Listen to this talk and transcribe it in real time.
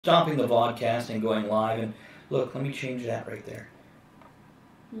stopping the vodcast and going live. And look, let me change that right there.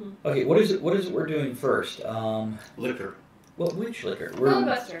 Okay, what is it? What is it we're doing first? Liquor. Well, which liquor? We're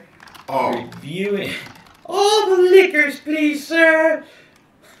Filibuster. reviewing. All the liquors, please, sir.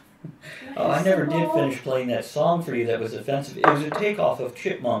 Oh, I never did finish playing that song for you. That was offensive. It was a takeoff of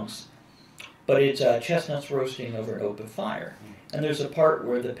Chipmunks, but it's chestnuts roasting over an open fire. And there's a part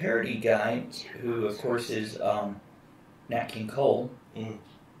where the parody guy, who of course is Nat King Cole,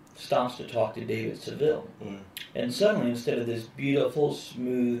 stops to talk to David Seville. And suddenly, instead of this beautiful,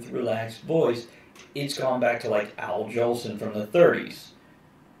 smooth, relaxed voice, it's gone back to like Al Jolson from the 30s.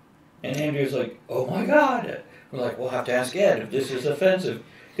 And Andrew's like, oh my God. We're like, we'll have to ask Ed if this is offensive.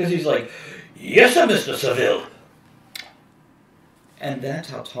 Because he's like, yes, sir, Mr. Seville. And that's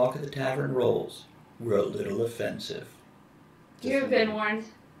how Talk of the Tavern rolls. We're a little offensive. You've been warned.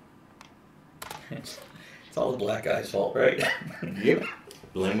 It's all the black guy's fault, right? Yep.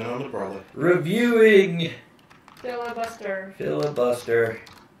 Blame it on the brother. Reviewing Filibuster. Filibuster.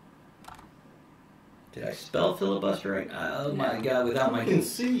 Did I spell filibuster right? Oh my God, without my... You can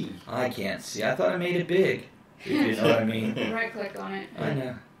see. I can't see. I thought I made it big. If you know what I mean. Right click on it. I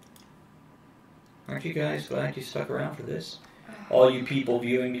know. Aren't you guys glad you stuck around for this? All you people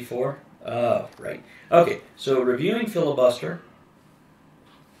viewing before? Oh, right. Okay, so reviewing Filibuster.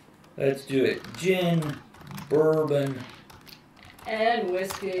 Let's do it. Gin, bourbon, And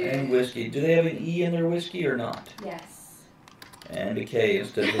whiskey. and whiskey. Do they have an E in their whiskey or not? Yes. And a K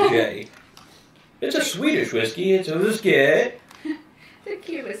instead of a J. It's a Swedish whiskey. It's a whiskey. The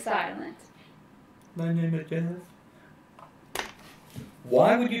Q is silent. My name is Jeff.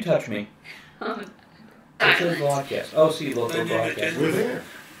 Why would you touch me? It's a broadcast. Oh, see, local broadcast. We're there.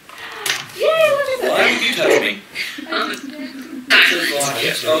 Yay, look at Why would you touch me? that. It's a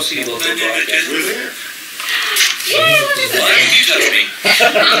broadcast. Oh, see, local broadcast. We're there. Yay, look at Why that. would you touch me?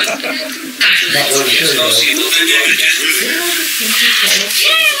 Not where the shirt goes. Yay, look at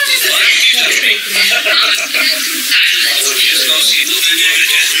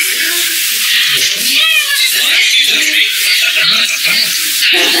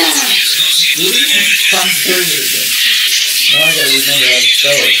I'm curious again. Now I gotta remember how to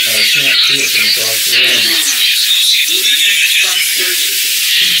spell it. I can't see it from across the room.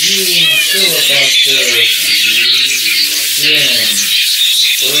 You filibuster. Gin.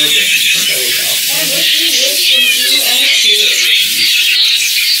 Bourbon. I think I was out. And whiskey, whiskey,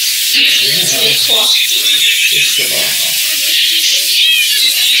 It's the Baja.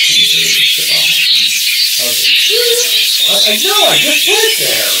 Okay. I know, I just put it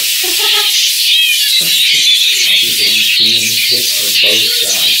there. He's being hit from both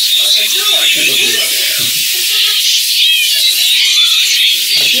sides. I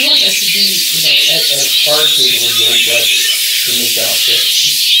feel like I should be, at a card table in the Old West in this outfit.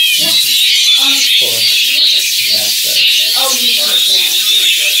 Or, that's better. Oh, you put that.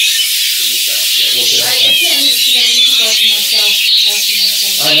 Look at I that. can't hear it today because I can myself.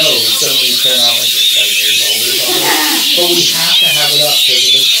 I know, suddenly you turn out like you're 7 years old or something. But we have to have it up because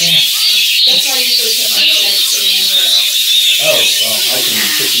of the chant. That's how I usually put my specs, remember? Oh, well, I can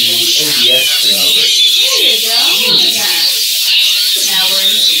put the OBS screen over it. There you go. Look at that. Now we're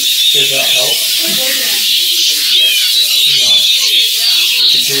in. Does that help? Yeah. Yeah.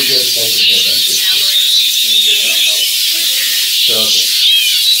 It's very good if I can hear them too. So, okay.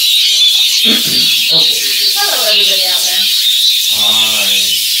 Okay. Hello, everybody out there. Hi.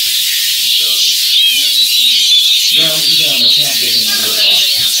 Well, even on the cat digging the wood off.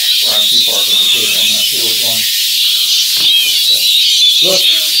 Or I'm too far from the table, I'm not sure which one. So, look.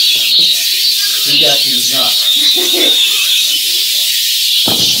 We got these nuts.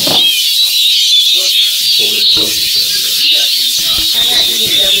 Pull it closer to everybody. I got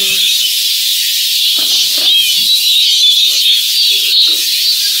these.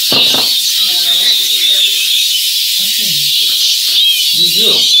 You do.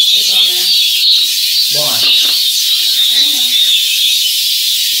 It's on there. Why? I don't know.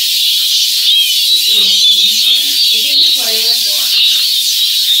 It gives you flavor.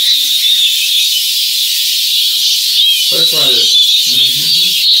 Let's try this.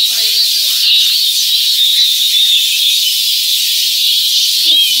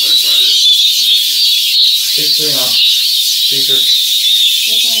 It's the speaker.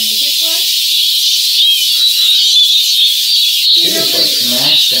 What's on music for? It is like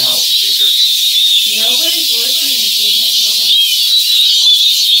maxed out. Nobody's listening, so we can't tell us.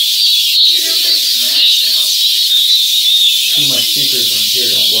 See, my speakers on here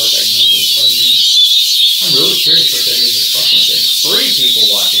don't work. I know those plug in. I'm really curious what that is. It's fucking thing. 3 people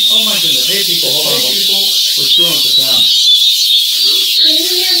watching. Oh my goodness. Hey people, hold on. We're screwing with the sound. Can you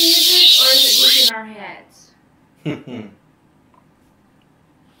hear my ads. I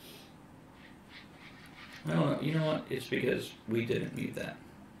don't know. You know what? It's because we didn't mute that.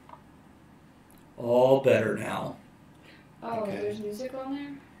 All better now. Oh, Okay. there's music on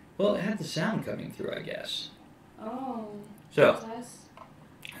there? Well, it had the sound coming through, I guess. Oh. So, That's us.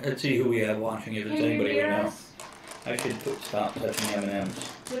 let's see who we have watching, if it's Can you anybody we hear know. us? I should stop touching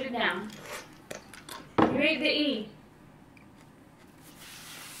M&M's. Put it down. Read the E.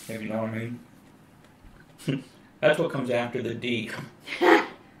 If you know what I mean. That's what comes after the D.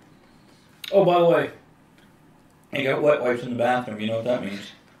 Oh, by the way, you got wet wipes in the bathroom. You know what that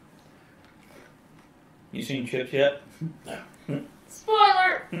means? You seen Chips yet?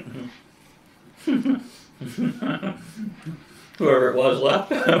 Spoiler! Whoever it was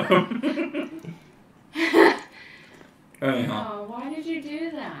left. Anyhow, Oh, why did you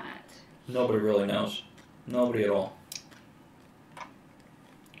do that? nobody really knows. Nobody at all.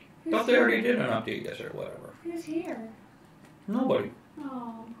 Who's Thought they already here? did an update yesterday or whatever. Who's here? Nobody.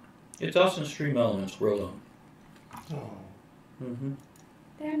 Oh, It's us and Stream Elements. Scroll on. Oh. Mm-hmm.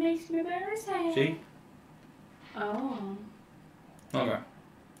 that makes me very sad. See? Oh. Okay.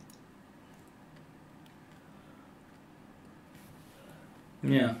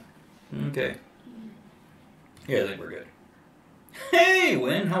 Yeah. Okay. Yeah, I think we're good. Hey,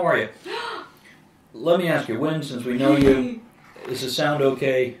 Wynn, how are you? Let me ask you, Wynn, since we know you, is the sound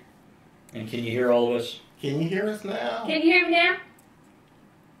okay? And can you hear all of us? Can you hear us now? Can you hear me now?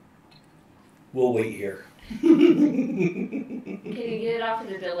 We'll wait here. Can you get it off of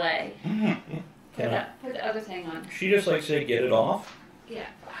the delay? Put, Can I? put the other thing on. She just like say, get it off. Yeah.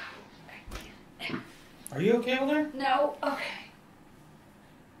 Are you okay with her? No? Okay.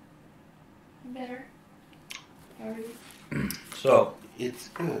 Better? How are you? So, It's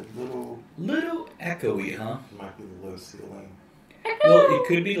good. little echoey, huh? Might be the low ceiling. Well, it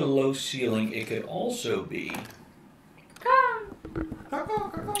could be the low ceiling. It could also be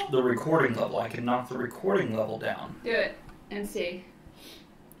the recording level. I can knock the recording level down. Do it and see.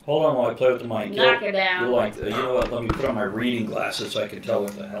 Hold on while I play with the mic. Knock it down. You're like, you know what? Let me put on my reading glasses so I can tell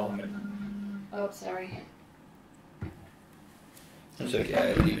what the hell I'm in. Oh, sorry. It's okay.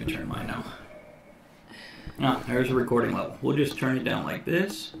 I didn't even turn mine now. Ah, there's the recording level. We'll just turn it down like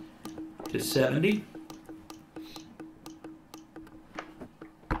this to 70.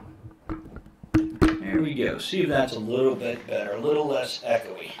 There we go. See if that's a little bit better, a little less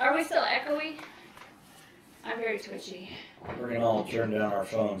echoey. Are we still echoey? I'm very twitchy. We're going to all turn down our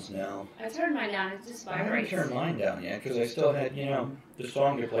phones now. I turned mine down. It just I haven't vibrates. turned mine down yet because I still had, the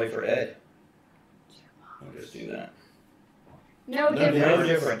song to play for Ed. I'll just do that. No No difference. No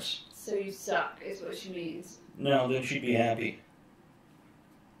difference. So you suck, is what she means. No, then she'd be happy.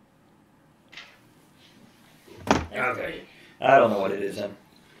 That's Okay. pretty. I don't know what it is then.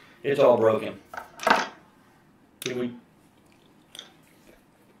 It's all broken. Did we?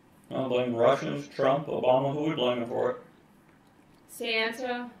 I'll blame Russians, Trump, Obama. Who we blaming for it?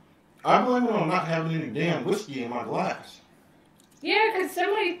 Santa. I blame it on not having any damn whiskey in my glass. Yeah, because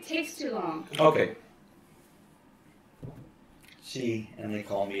somebody takes too long. Okay. See, and they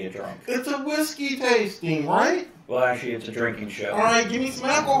call me a drunk. It's a whiskey tasting, right? Well, actually, it's a drinking show. Alright, give me some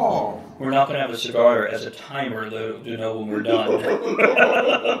alcohol. We're not going to have a cigar as a timer to know when we're done.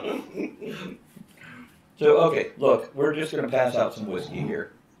 So, okay, look, we're just going to pass out some whiskey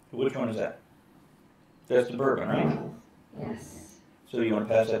here. Which one is that? That's the bourbon, right? Yes. So you want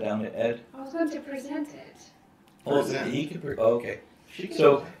to pass that down to Ed? I was going to present it. Oh, Present. he could. Okay.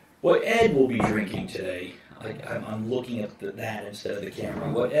 So, what Ed will be drinking today, I'm looking at that instead of the camera.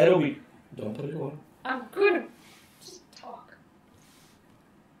 What Ed will be. Don't put it away. I'm good. Just talk.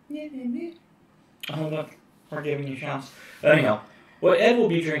 Oh, look, we're giving you shots. Anyhow, what Ed will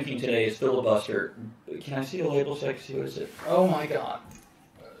be drinking today is Filibuster. Can I see a label so I can see what it is? Oh my God.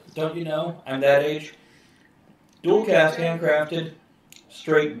 Don't you know? I'm that age. Dual cask, handcrafted,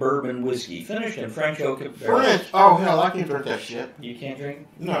 straight bourbon whiskey, finished in French oak barrels. French? Oh, hell, I can't drink that shit. You can't drink?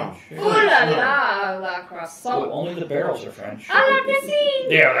 No. Ooh la la, la croissant. Well, only the barrels are French. I like to see.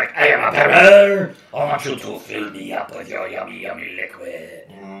 They're like, I am a pepper. I want you to fill me up with your yummy, yummy liquid.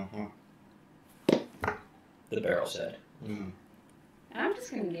 Mm-hmm. The barrel said. Mm. I'm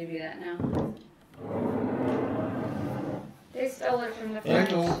just going to give you that now. They stole it from the Yeah,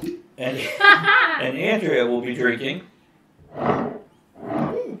 French. And, and Andrea will be drinking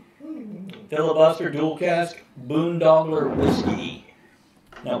Filibuster dual cask Boondoggler whiskey.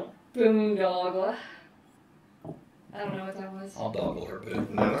 No, Boondoggler. I don't know what that was. I'll doggle her boo.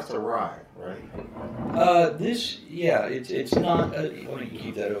 No, that's a rye, right? It's not. Why don't you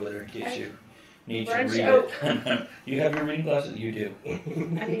keep that over there in case you Need to French read oak. it. You have your reading glasses? You do.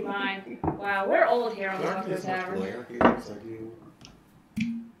 I need mine. Wow, we're old here on the Dark Buffalo is much Tavern. glare here as I do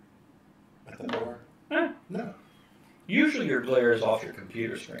at the door. Huh? No. Usually your glare is off your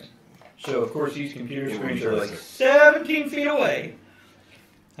computer screen. So, of course, these computer screens are like 17 feet away.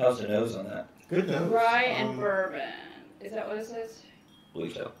 How's the nose on that? Good nose. Rye and bourbon. Is that what it says?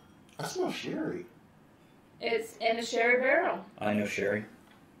 Believe so. I smell sherry. It's in a sherry barrel. I know Sherry.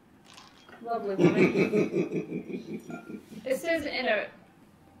 Lovely woman. It says in a...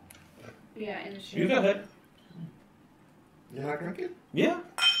 Yeah, in a sherry. You go ahead. You not drinking? Yeah.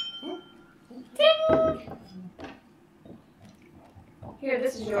 Ding! Here,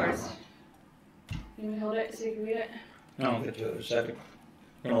 this is yours. You want to hold it so you can read it? No, I'll get to it in a second.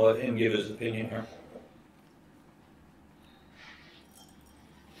 I'm going to let him give his opinion here.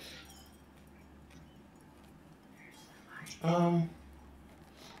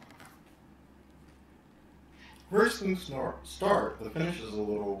 First things start. The finish is a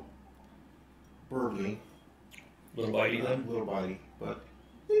little bourbony, Little bitey a then. little bitey, but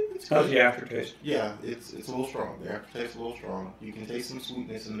it's How's good. the aftertaste? Yeah, it's a little strong. The aftertaste's a little strong. You can taste some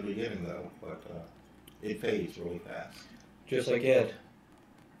sweetness in the beginning though, but it fades really fast. Just like Ed.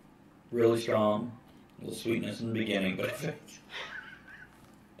 Really strong. A little sweetness in the beginning, but it fades.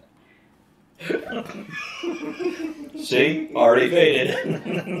 See? Already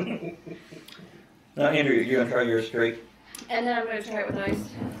faded. Now, Andrew, you're going to try yours straight? And then I'm going to try it with ice,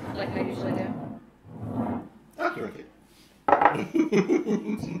 like I usually do. I'll drink it.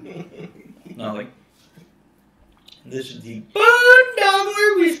 Nothing. This is the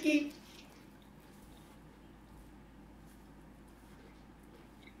Boondoggler whiskey.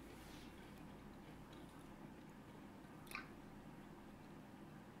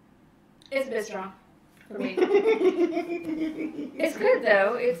 It's a bit strong for me. It's good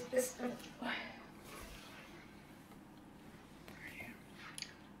though. It's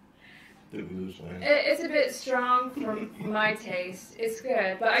The booze one. it's a bit strong for my taste. It's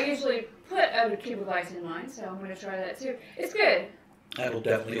good, but I usually put a cube of ice in mine, so I'm going to try that too. It's good. That'll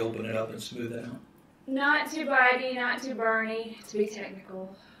definitely open it up and smooth it out. Not too bitey, not too burny, to be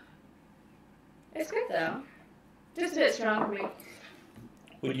technical. It's good though. Just a bit strong for me.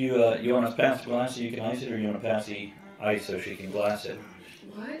 Would you want to pass the glass so you can ice it, or you want to pass the ice so she can glass it?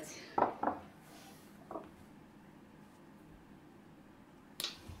 What?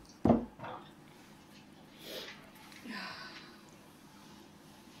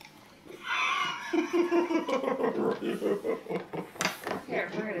 Here,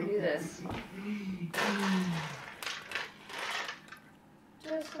 we're gonna do this.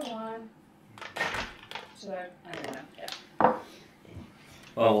 Just the one. So I don't know. Yeah.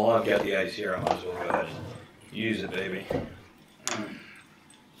 Oh, well, I've got the ice here. I might as well go ahead and use it, baby.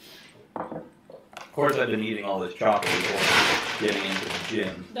 Of course, I've been eating all this chocolate before getting into the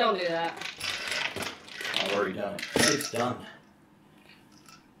gym. Don't do that. I've already done it. It's done.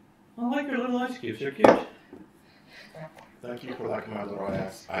 I like your little ice cubes. They're cute. Thank you for liking my little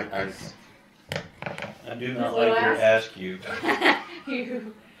ass. Ice. I do not Little like your ass? ass cube.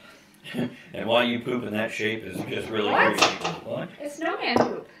 You. And why you poop in that shape is just really What? creepy. What? It's snowman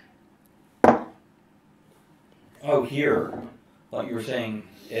poop. Oh, here. Like you were saying,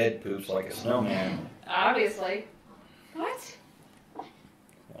 Ed poops like a snowman. Obviously. What?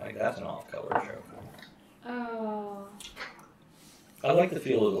 Like, that's an off-color joke. Oh. I like the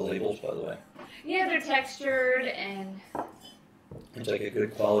feel of the labels, by the way. Yeah, they're textured and It's like a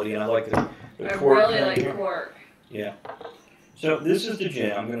good quality, and I like the I cork. really down like here. cork. Yeah. So this is the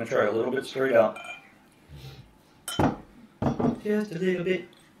gin. I'm going to try a little bit straight up. Just a little bit.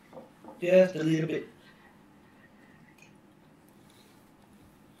 Just a little bit.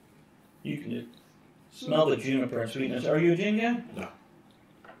 You can smell the juniper and sweetness. Are you a gin guy? No.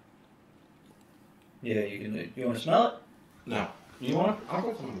 Yeah, you can. You want to smell it? No. You want to? I'll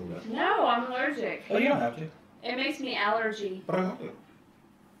go for a little bit. No, I'm allergic. Oh, you don't have to. It makes me allergy. But I want to.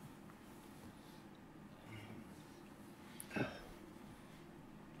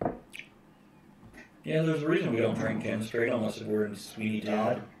 Yeah, there's a reason we don't drink gin straight unless we're in Sweeney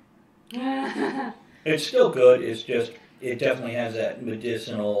Todd. It's still good. It's just, it definitely has that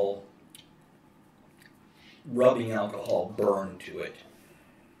medicinal rubbing alcohol burn to it.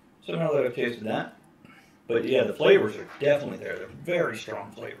 So now that I've tasted that, but yeah, the flavors are definitely there. They're very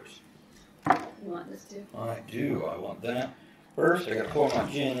strong flavors. You want this too? I do. I want that. First, I got to pour my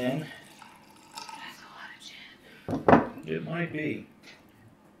gin in. That's a lot of gin. It might be.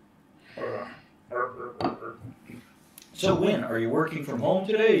 So, Win, are you working from home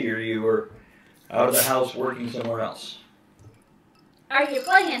today, or you were out of the house working somewhere else? Are you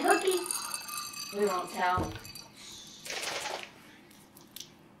playing hooky? We won't tell.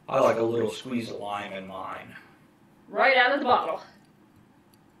 I like a little squeeze of lime in mine. Right out of the bottle.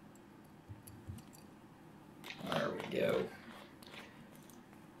 There we go.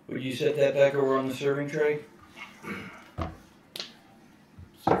 Would you set that back over on the serving tray?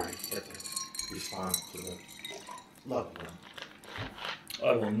 Sorry, I had to respond to the loved one.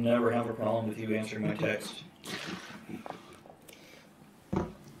 I will never have a problem with you answering my text.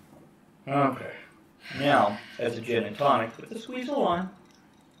 Okay. Now, as a gin and tonic, with a squeeze of lime.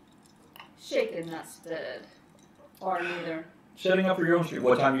 Shaken, not stirred. Or neither. Setting up for your own stream.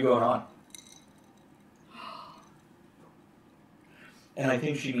 What time are you going on? And I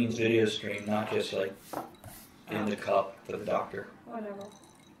think she means video stream, not just like in the cup for the doctor. Whatever.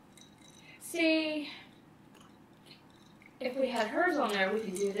 See, if we had hers on there, we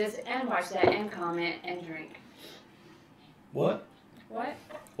could do this and watch that and comment and drink. What? What?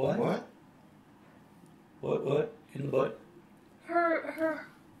 What? What? What? In the butt? Her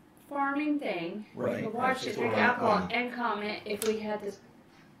farming thing. Right. We could watch it, drink alcohol, and comment if we had this.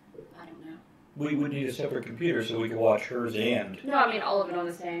 I don't know. We would need a separate computer so we could watch hers and. No, I mean all of it on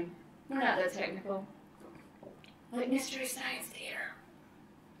the same. We're not that technical. Like Mystery Science Theater.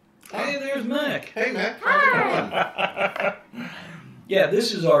 Hey, there's Mac. Hey, Mac. Hi! Yeah,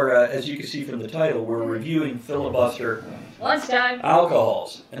 this is our, as you can see from the title, we're reviewing Filibuster Lunchtime.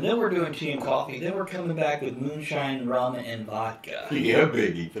 alcohols. And then we're doing tea and coffee. Then we're coming back with moonshine, rum, and vodka. Yeah,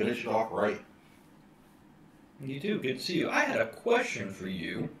 biggie. Finish it off right. You too. Good to see you. I had a question for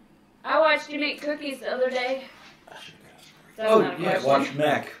you. I watched you make cookies the other day. That's Oh, not a yeah, question. watch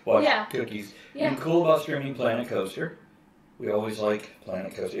Mac watch Yeah. cookies. Yeah. And cool about streaming Planet Coaster. We always like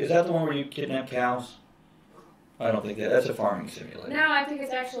Planet Coaster. Is that the one where you kidnap cows? I don't think that's a farming simulator. No, I think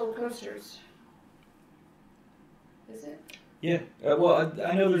it's actual coasters. Is it? Yeah. Well,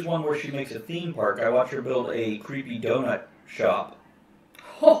 I know there's one where she makes a theme park. I watched her build a creepy donut shop.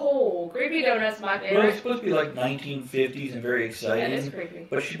 Oh, creepy donuts, my Well, it's favorite. supposed to be like 1950s and very That exciting. is creepy.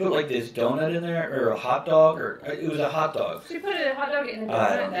 But she put like this donut in there, or a hot dog, or it was a hot dog. She put a hot dog in the I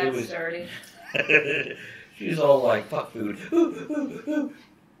donut. don't- it That's was- dirty. She's all like, fuck food. Ooh, ooh, ooh.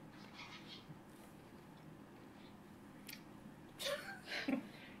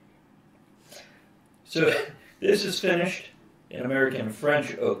 So, this is finished in American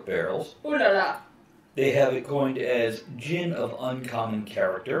French oak barrels. Ooh la la. They have it coined as gin of uncommon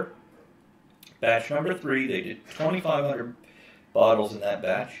character. Batch number 3, they did 2,500 bottles in that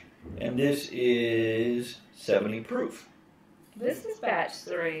batch. And this is 70 proof. This is batch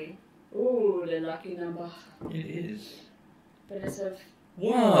 3. Ooh, the lucky number. It is. But it's a.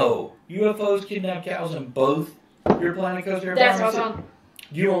 Whoa! UFOs kidnap cows in both your Planet Coaster That's environments? awesome.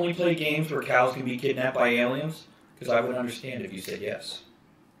 Do you only play games where cows can be kidnapped by aliens? Because I would understand if you said yes.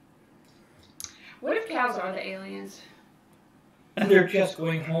 What if cows are the aliens? And they're just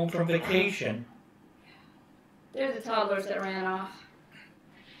going home from vacation. They're the toddlers that ran off.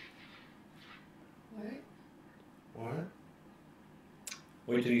 What? What?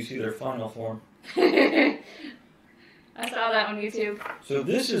 Wait till you see their final form. I saw that on YouTube. So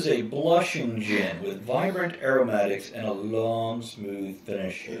this is a blushing gin with vibrant aromatics and a long, smooth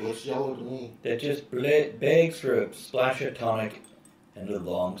finish It looks yellow to me. that just begs for a splash of tonic and a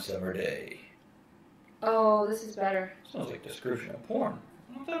long summer day. Oh, this is better. Sounds like a description of porn.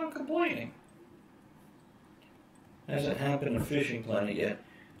 Not that I'm complaining. Hasn't happened in Fishing Planet yet.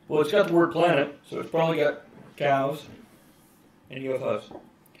 Well, it's got the word planet, so it's probably got cows and UFOs.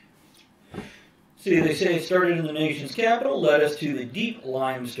 See, they say it started in the nation's capital, led us to the deep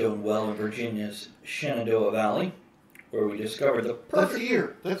limestone well in Virginia's Shenandoah Valley, where we discovered the That's perfect...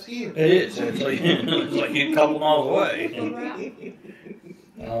 here. That's here. It is. It's like, it's like a couple miles away.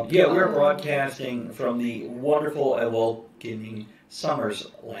 Yeah, we're broadcasting from the wonderful and welcoming Summers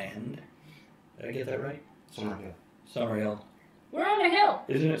land. Did I get that right? Summerhill. Summerhill. We're on a hill.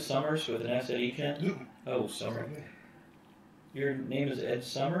 Isn't it Summers with an S at each end? Yeah. Oh, Summer. Your name is Ed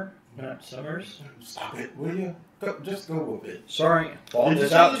Summer, not Summers? Stop it, will you? Just go with it. Sorry, fault Did you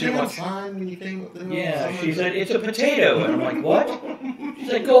this see out the too damn much. sign when you came up there? Yeah, she said, it's a potato. And I'm like, what?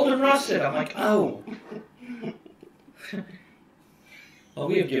 She's like, golden russet. I'm like, oh. Well,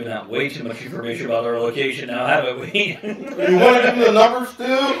 we have given out way too much information about our location now, haven't we? You want to give me the numbers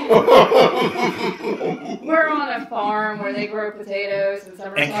still? We're on a farm where they grow potatoes and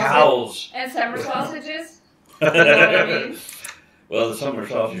summer And sausage. cows. And summer sausages. You know what I mean? Well, the summer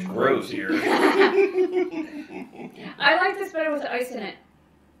sausage grows here. I like this better with the ice in it.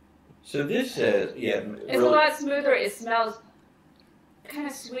 So this says, yeah, It's a lot smoother. It smells kind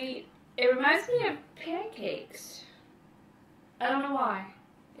of sweet. It reminds me of pancakes. I don't know why.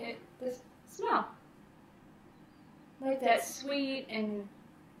 This Smell. Like that sweet and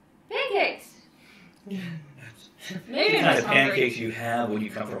pancakes. Maybe The I'm kind just of hungry. pancakes you have when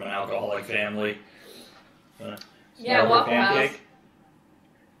you come from an alcoholic family. Yeah, Smell the Waffle House. pancake?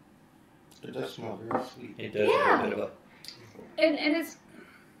 It does smell very sweet. It does Yeah. have a bit of a... And it's,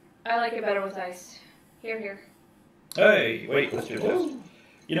 I like it better with ice. Here. Hey, wait, let's do this.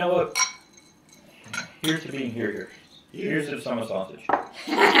 You know what? Here's to being here. Here's to summer sausage.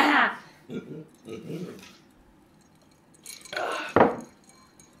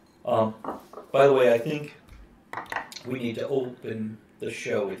 By the way, I think we need to open the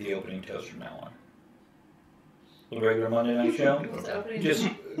show with the opening toast from now on. The regular Monday night show. It's opening. Just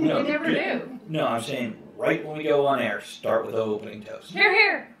We never do. No, I'm saying right when we go on air, start with the opening toast.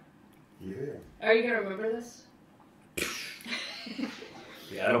 Here. Yeah. Are you gonna remember this?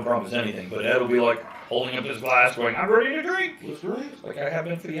 Yeah, I don't promise anything, but Ed will be like holding up his glass, going, "I'm ready to drink." Let's drink. Like I have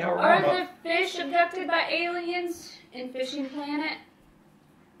been for the hour. Are warm-up. the fish abducted by aliens in Fishing Planet?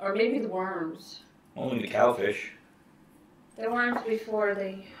 Or maybe the worms? Only the cowfish The worms before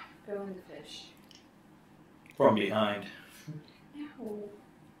they go in the fish. from behind. No.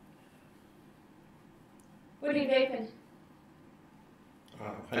 What are you vaping?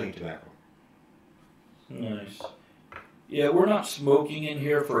 Honey tobacco. Nice. Yeah, we're not smoking in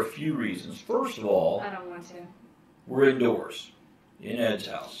here for a few reasons. First of all, I don't want to. we're indoors in Ed's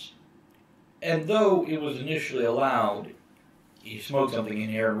house. And though it was initially allowed, he smoked something in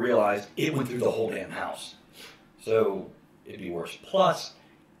here and realized it went through the whole damn house. So it'd be worse. Plus,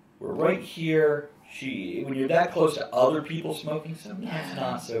 we're right here. When you're that close to other people smoking, sometimes it's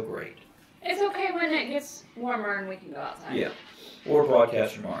not so great. It's okay when it gets warmer and we can go outside. Yeah. Or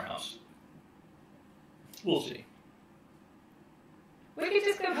broadcast from our house. We'll see. We could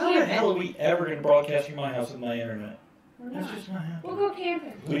just go How the hell camping. are we ever going to broadcast from my house with my internet? We're That's not. just not happening. We'll go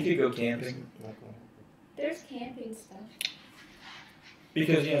camping. We could go camping. There's camping stuff.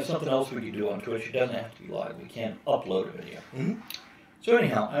 Because, something else we could do on Twitch. It doesn't have to be live. We can upload a video. Mm-hmm. So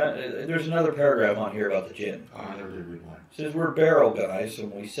anyhow, there's another paragraph on here about the gin. I never did read mine. It says we're barrel guys, so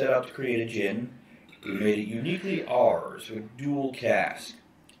when we set out to create a gin, we made it uniquely ours with dual cask.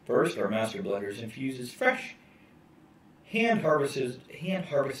 First, our master blenders infuses fresh, hand-harvested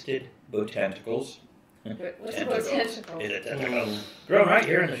botanicals. What's a botanical? Is it tentacle? Grown right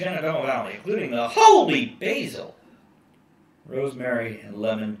here in the Shenandoah Valley, including the holy basil, rosemary, and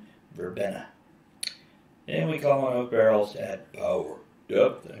lemon verbena. And we call on oak barrels to add power,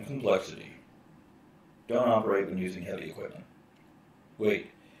 depth, and complexity. Don't operate when using heavy equipment.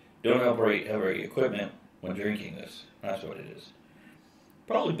 Wait, don't operate heavy equipment when drinking this. That's what it is.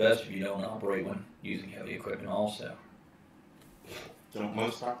 Probably best if you don't operate when using heavy equipment also. Don't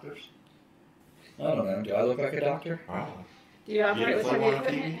most doctors? I don't know, do I look like a doctor? Oh. Do you operate with play heavy one on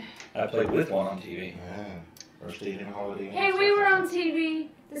equipment? I played with one on TV. Yeah. Or stayed in a holiday Inn. Hey, we were on TV.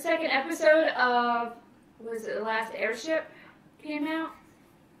 The second episode of, was it the last Airship came out?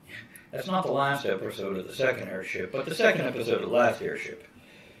 That's not the last episode of the second airship, but the second episode of the last airship.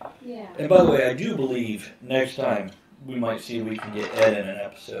 Yeah. And by the way, I do believe next time we might see if we can get Ed in an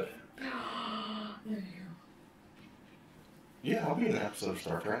episode. Yeah, I'll be in an episode of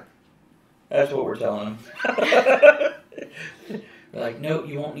Star Trek. That's what we're telling him. We're like, no,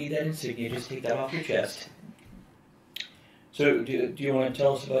 you won't need that insignia. Just take that off your chest. So, do you want to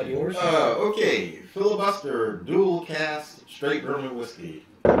tell us about yours? Okay. Filibuster, dual cast, straight Bourbon whiskey.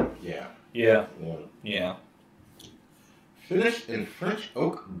 Yeah. Yeah. Yeah. Yeah. Finished in French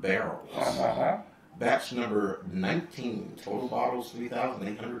oak barrels. Batch number 19. Total bottles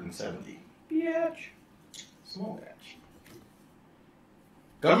 3,870. Biatch. Small batch.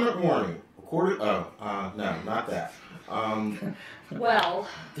 Government warning. Recorded. No, not that. Well,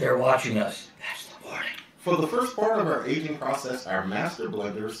 They're watching us. That's the warning. For the first part of our aging process, our master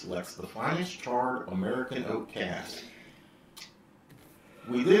blender selects the finest charred American oak cask.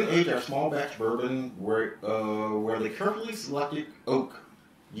 We then age our small batch bourbon where the carefully selected oak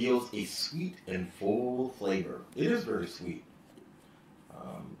yields a sweet and full flavor. It is very sweet.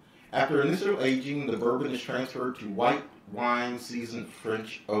 After initial aging, the bourbon is transferred to white wine seasoned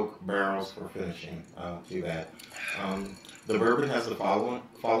French oak barrels for finishing. Too bad. The bourbon has the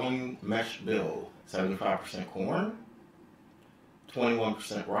following mesh bill: 75% corn,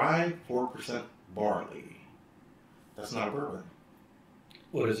 21% rye, 4% barley. That's not a bourbon.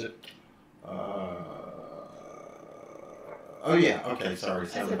 What is it? Oh yeah, okay, sorry,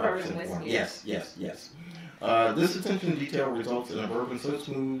 That's a bourbon 75% corn. whiskey. Yes. This attention to detail results in a bourbon so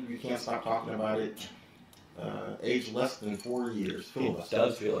smooth you can't stop talking about it. aged less than 4 years. It Filibuster.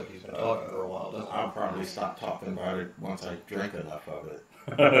 does feel like he's been talking for a while, doesn't I'll probably stop talking about it once I drink enough of it.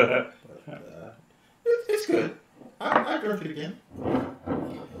 it? But it's good. I drink it again.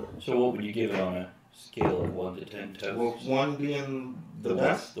 So what would you give it on a scale of 1 to 10 toasts? Well, 1 being the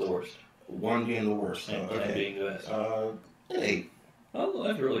best, The worst. 1 being the worst. And 10 being the best. An 8. Oh,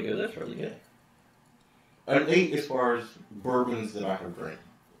 that's really good. That's really good. An 8 as far as bourbons that I have drank.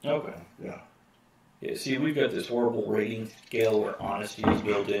 Okay. Yeah. Yeah, see, we've got this horrible rating scale where honesty is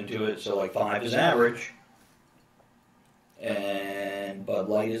built into it. So, like, 5 is average. And Bud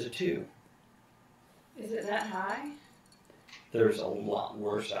Light is a 2. Is it that high? There's a lot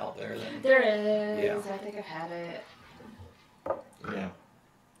worse out there than... There is. Yeah. I think I've had it. Yeah.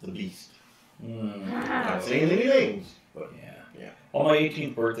 The Beast. Mm, Not saying any names, but yeah. yeah. On my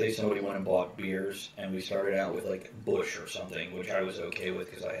 18th birthday, somebody went and bought beers, and we started out with, like, Bush or something, which I was okay with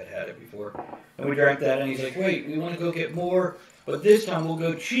because I had had it before. And we drank that, and he's like, wait, we want to go get more, but this time we'll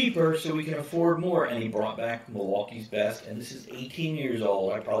go cheaper so we can afford more. And he brought back Milwaukee's Best, and this is 18 years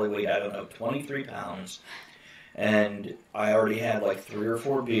old. I probably weighed, 23 pounds. And I already had, like, 3 or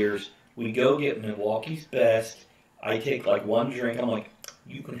 4 beers. We go get Milwaukee's Best. I take, like, 1 drink. I'm like,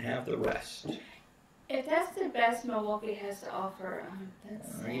 you can have the rest. If that's the best Milwaukee has to offer,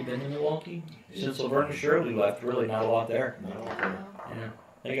 that's... You been to Milwaukee? Since Laverne and Shirley left, really not a lot there. No. Yeah.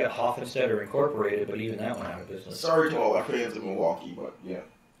 They got Hoffenstetter Incorporated, but even that went out of business. Sorry to all our fans of Milwaukee, but yeah.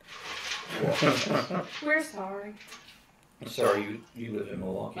 We're sorry. Sorry, you live in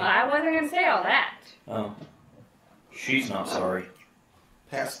Milwaukee. Well, I wasn't going to say all that. Oh. She's not sorry.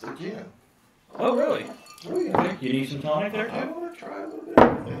 Pass the gin. Oh, really? Oh, yeah. You need some tonic there, I too? want to try a little bit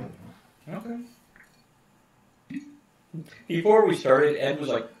of everything. Okay. Before we started, Ed was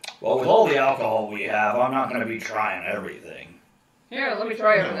like, well, with all the alcohol we have, I'm not going to be trying everything. Here, let me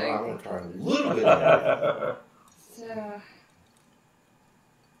try No, everything. I want to try a little bit of everything.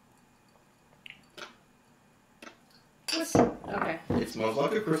 Okay. It smells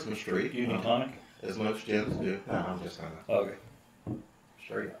like a Christmas tree. Do you need tonic? As most gins do. No, I'm just kind of Okay.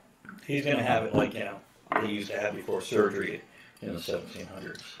 straight up. He's going to have it like, they used to have before surgery in the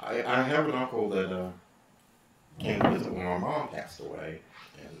 1700s. I have an uncle that came to visit when my mom passed away,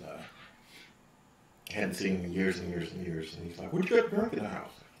 and hadn't seen him in years and years and years. And he's like, "What you got to drink in the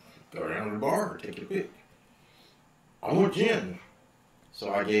house?" Go down to the bar, take your pick. I want gin.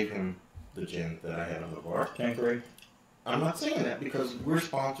 So I gave him the gin that I had on the bar. Tanqueray? I'm not saying that because we're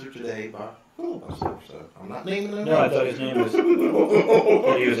sponsored today by Filibuster, so I'm not naming them. No, I thought his name was...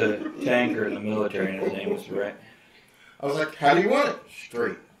 That he was a tanker in the military and his name was Ray. I was like, "How do you want it?"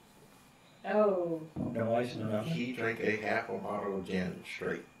 Straight. Oh. No ice, no nothing. He drank a half a bottle of gin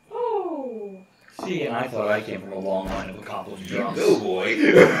straight. Oh. See, and I thought I came from a long line of accomplished drunks. Go, boy.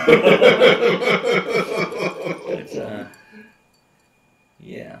 It's,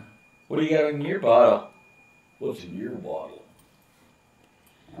 yeah. What do you got in your bottle? What's in your bottle?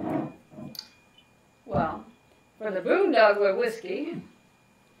 Well, for the Boondoggler whiskey...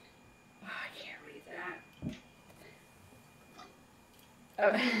 Oh, I can't read that.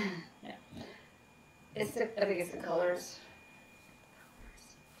 Oh, yeah. I think it's the colors.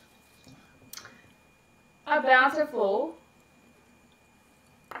 A bountiful.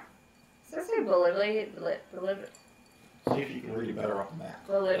 Does that say See if you can read it better off the back.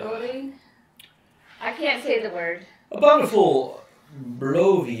 Validity? I can't say the word. A bountiful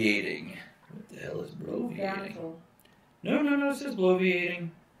bloviating. What the hell is bloviating? Bountiful. No, it says bloviating.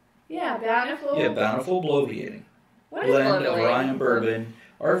 Yeah, bountiful. Yeah, bountiful bloviating. What is Blend of bloviating? Rye and bourbon,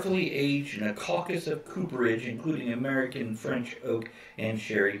 artfully aged in a caucus of cooperage, including American, French oak, and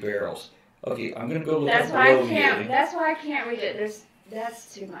sherry barrels. Okay, I'm gonna go look That's up why I bloviating. can't. That's why I can't read it.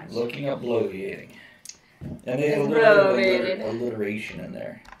 That's too much. Looking up bloviating. And they have a It's little bit bloviated. of alliteration in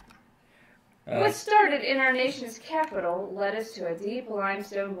there. What started in our nation's capital led us to a deep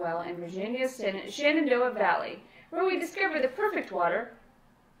limestone well in Virginia's Shenandoah Valley, where we discovered the perfect water.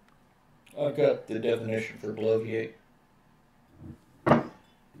 I've got the definition for bloviate.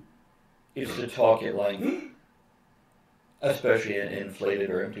 It's to talk at length, especially in an inflated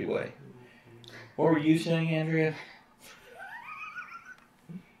or empty way. What were you saying, Andrea?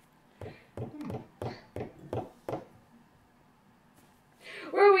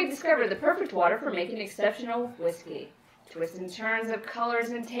 Where we discovered the perfect water for making exceptional whiskey. Twists and turns of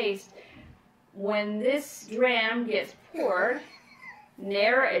colors and taste. When this dram gets poured,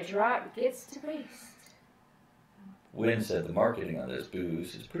 ne'er a drop gets to waste. Wynn said the marketing on this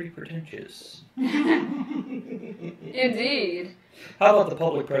booze is pretty pretentious. Indeed. How about the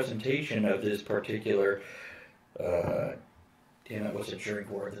public presentation of this particular, damn it, what's a drink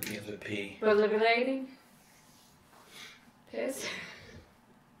word that begins with P? Validity? Piss.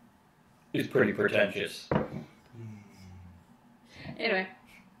 It's pretty pretentious. Anyway.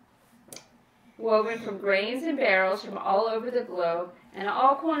 Woven from grains and barrels from all over the globe and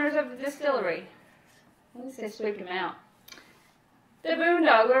all corners of the distillery. At least they sweeped them out. The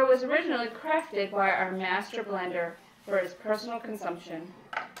Boondoggler was originally crafted by our master blender for his personal consumption.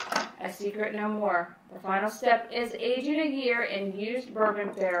 A secret no more. The final step is aging a year in used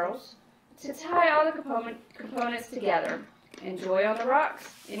bourbon barrels to tie all the components together. Enjoy on the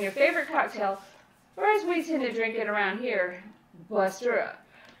rocks in your favorite cocktail, or as we tend to drink it around here, Buster up.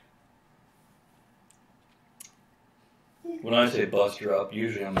 When I say Buster up,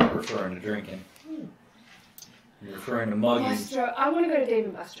 usually I'm not referring to drinking. I'm referring to mugging. Buster up. I want to go to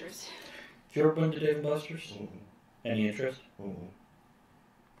Dave & Buster's. Have you ever been to Dave & Buster's? Mm-hmm. Any interest? Mm-hmm.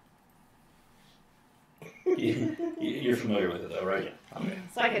 You're familiar with it though, right? Okay.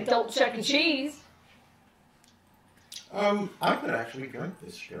 It's like adult Chuck E. Cheese. I could actually drink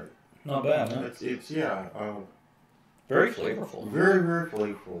this straight. Not bad, huh? It's Very flavorful. very, very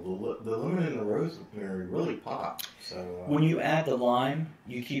flavorful. The lemon and the rosemary really pop. So When you add the lime,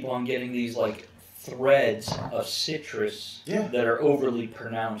 you keep on getting these like threads of citrus that are overly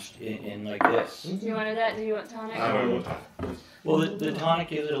pronounced in like this. Do you want that? Do you want tonic? I don't know. Well, the tonic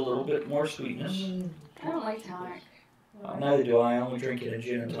gives it a little bit more sweetness. I don't like tonic. Neither do I. I only drink it in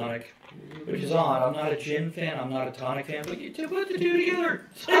gin and tonic, which is odd. I'm not a gin fan. I'm not a tonic fan, but you put the two together,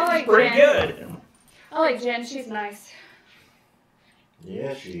 I like it's pretty gin. good. I like Jen. She's nice.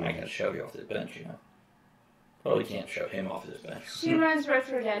 Yeah, she. I gotta shove you off this bench, you know. Probably can't shove him off this bench. She runs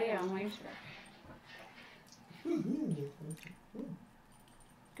Retro Daddy on Williamsburg.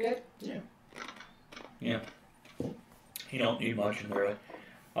 Good? Yeah. You don't need much in there.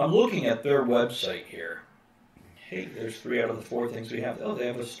 I'm looking at their website here. Hey, there's 3 out of the 4 things we have. Oh, they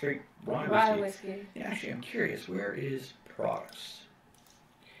have a straight rye whiskey. Whiskey. Yeah, actually, I'm curious. Where is products?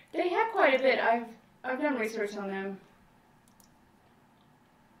 They have quite a bit. I've done research on them.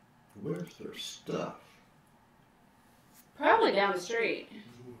 Where's their stuff? Probably down the street.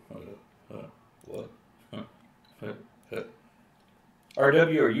 What?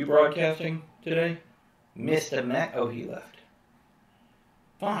 RW, are you broadcasting today? Mr. Mac? Oh, he left.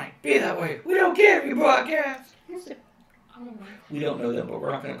 Fine, be that way. We don't care if you broadcast. We don't know them, but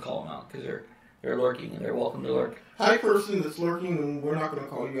we're not going to call them out because they're lurking and they're welcome to lurk. Hi, person that's lurking, and we're not going to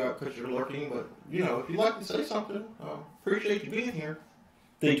call you out because you're lurking, but, you know, if you'd like to say something, appreciate you being here.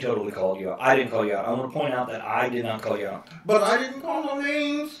 They totally called you out. I didn't call you out. I want to point out that I did not call you out. But I didn't call no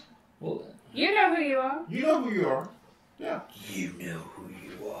names. Well, You know who you are. You know who you are. Yeah. you know who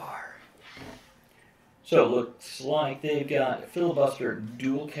you are. So, looks like they've got Filibuster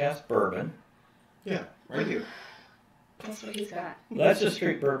dual cast bourbon. Yeah, right here. That's what he's got. That's a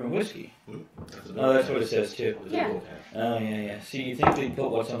straight bourbon whiskey. Oh, that's what it says too. Yeah. Oh, yeah. See, you think they put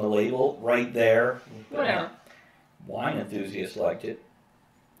what's on the label right there? Whatever. Wine enthusiasts liked it.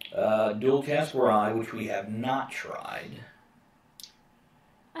 Dual cask rye, which we have not tried.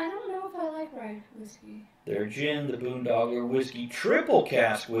 I don't know if I like rye whiskey. Their gin, the Boondoggler whiskey, triple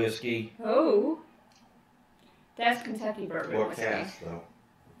cask whiskey. Oh. That's Kentucky bourbon What whiskey. cast, though?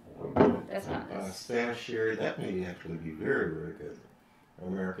 That's not this. Spanish sherry, that may actually be very, very good.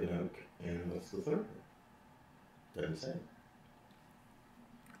 American oak, and what's the third one? Doesn't say.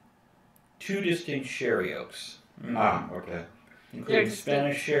 2 distinct sherry oaks. Okay. Including They're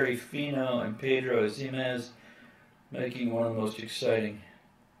Spanish sherry Fino and Pedro Azimez, making one of the most exciting.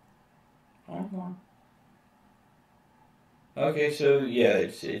 Okay, so yeah,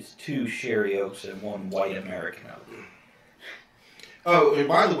 it's 2 sherry oaks and 1 white American oak. Oh, and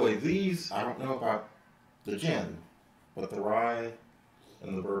by the way, these, I don't know about the gin, but the rye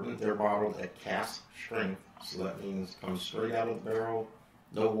and the bourbon, they're bottled at cask strength, so that means it comes straight out of the barrel,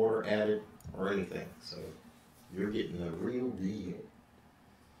 no water added or anything. So you're getting a real deal.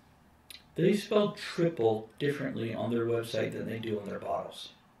 They spell triple differently on their website than they do on their bottles.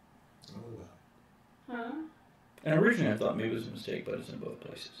 Oh, Huh? And originally I thought maybe it was a mistake, but it's in both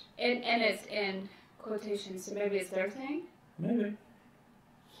places. And it's in quotations, so maybe it's their thing? Maybe.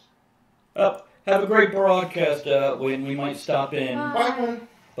 Have a great broadcast. When we might stop in, Bye.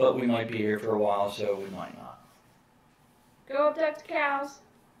 but we might be here for a while, so we might not. Go abduct cows.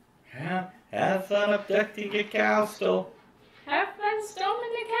 Have fun abducting your castle. Have fun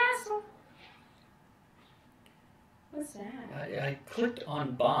storming the castle. What's that? I clicked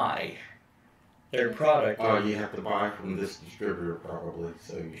on buy their product. Oh, you have to buy from this distributor probably,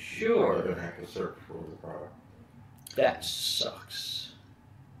 so you Sure. You're gonna have to search for the product. That sucks.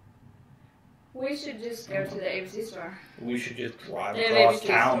 We should just go to the ABC store. We should just drive They have across ABC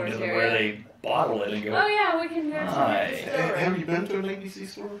town stores to here, where yeah. they bottle it and go. Oh yeah, we can go to Hi. the distillery. Have you been to an ABC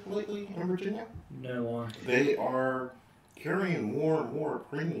store lately in Virginia? No one. They are carrying more and more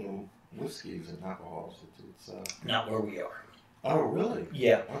premium whiskeys and alcohols. Not where we are. Oh, really?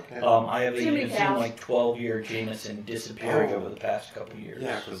 Yeah. Okay. I have Too many even seen cows. like 12-year Jameson disappearing over the past couple of years.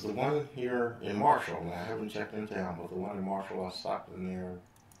 Yeah, because the one here in Marshall, now I haven't checked in town, but the one in Marshall, I stopped in there.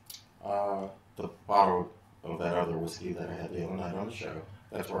 The bottle of that other whiskey that I had the other night on the show,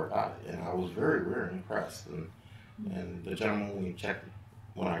 that's where I got it. And I was very, very impressed. And the gentleman,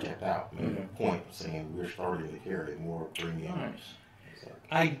 when I checked out, made a point of saying we're starting to carry more premium. Nice.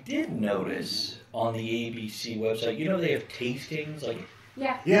 I did notice on the ABC website, you know they have tastings like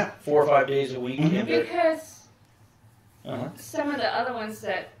Yeah, 4 or 5 days a week. Mhm. because Uh-huh. some of the other ones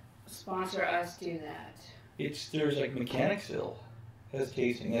that sponsor us do that. There's like Mechanicsville has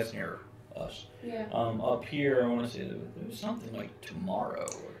tasting. That's near us. Yeah. Up here, I want to say there was something like tomorrow.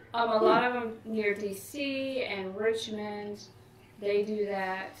 A lot of them near DC and Richmond, they do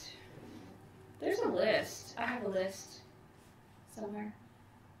that. There's a list. I have a list somewhere.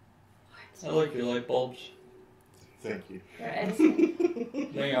 I like your light bulbs. Thank you. They're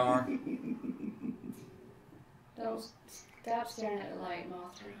Edison. They are. Don't stop staring at the light,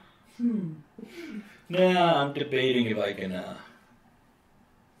 Mothra. Nah, I'm debating if I can.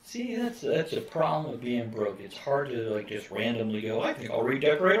 See, that's a problem with being broke. It's hard to like just randomly go. I think I'll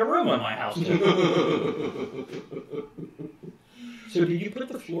redecorate a room in my house too. So, did you put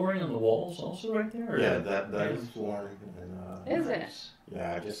the flooring on the walls also right there? Or Yeah, that is flooring. And, Is it?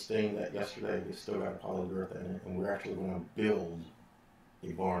 Yeah, I just stained that yesterday. We still got polyurethane in it, and we're actually going to build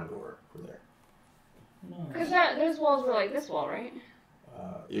a barn door for there. Because those walls were like this wall, right?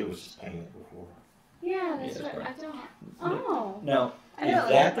 It was just painted before. Yeah, that's Yeah, what that's I thought. Oh. Now, I is know,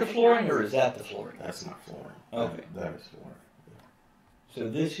 that the that's flooring nice. or is that the flooring? That's not flooring. Okay. That is flooring. So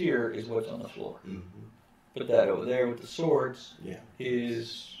this here is what's on the floor. Mm-hmm. But that over there with the swords Yeah.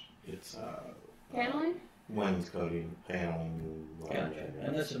 is... It's Paneling? wainscoting, paneling. Gotcha.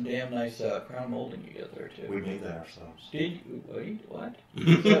 And that's some damn nice crown molding you got there too. We made that ourselves. Did you? Wait, what?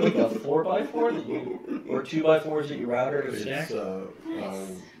 Is that like a 4x4 that you... Or 2x4s that you routed or stacked?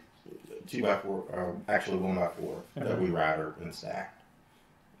 It's 2x4, actually 1x4 that we routed and stacked.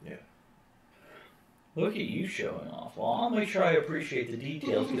 Yeah. Look at you showing off. Well, I'll make sure I appreciate the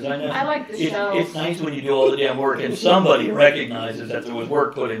details because I know I like the shells. it's nice when you do all the damn work and somebody recognizes that there was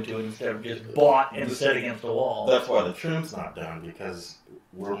work put into it instead of just bought and set against the wall. That's why the trim's not done, because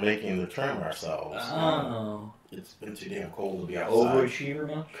we're making the trim ourselves. Oh. It's been too damn cold to be outside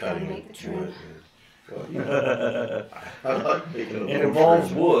Overachiever much? cutting Make the to trim. it. Well, you know, I like making a It little involves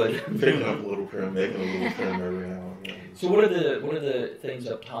trim. wood. Picking up a little trim, making a little trim every now and then. So what are the things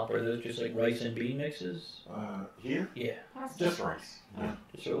up top? Are those just like rice and bean mixes? Here? Yeah. Just rice. Yeah.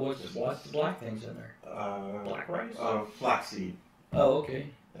 So what's the black things in there? Black rice? Flaxseed. Oh, okay.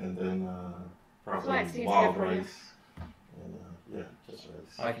 And then probably Flaxseed's wild good for you. rice. And yeah, just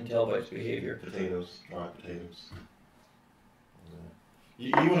rice. I can tell by its behavior. Potatoes, dried potatoes.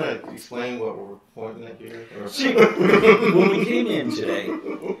 You want to explain what we're pointing at here? Or? See, when we came in today,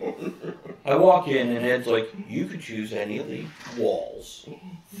 I walk in and Ed's like, you could choose any of the walls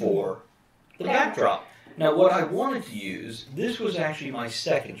for the backdrop. Now, what I wanted to use, this was actually my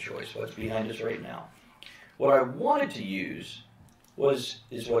second choice, what's behind us right now. What I wanted to use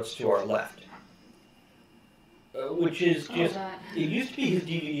is what's to our left, which is just, it used to be his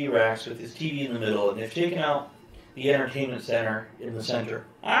DVD racks with his TV in the middle, and they've taken out the entertainment center in the center.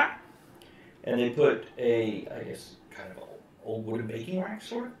 And they put a, I guess, kind of an old wooden baking rack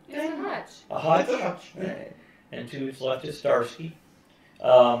sort of It's a hutch. a hutch. And to its left is Starsky.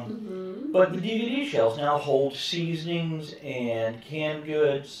 But the DVD shelves now hold seasonings and canned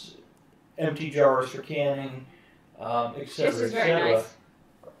goods, empty jars for canning, etc., This is very etc. nice.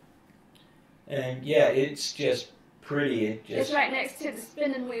 And yeah, it's just pretty. It's right next to the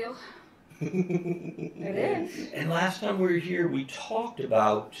spinning wheel. It is. And last time we were here, we talked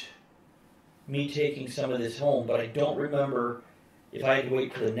about me taking some of this home, but I don't remember if I had to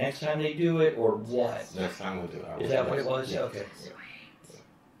wait for the next time they do it or what. Next time we'll do it. Is that what it was? Yeah. Okay.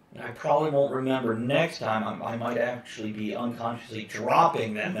 And I probably won't remember next time. I might actually be unconsciously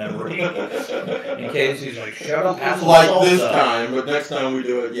dropping that memory in case he's like, shut up, pass the Like salsa. this time, but next time we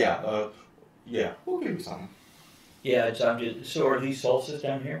do it, yeah, we'll give you something. Yeah, so are these salsas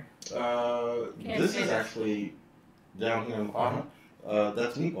down here? This is actually down here in the bottom.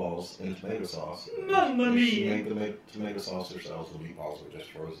 That's meatballs in tomato sauce. Mamma She mia. made the tomato sauce herself. The meatballs are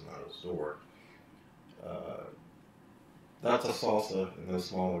just frozen out of the store. That's a salsa in those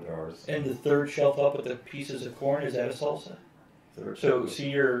smaller jars. And the third shelf up with the pieces of corn, is that a salsa? Third. So, see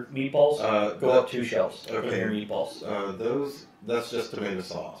your meatballs? Go up 2 shelves. Okay. Your meatballs. That's just tomato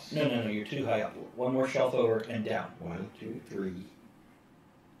sauce. No, you're too high up. 1 more shelf over and down. 1, 2, 3,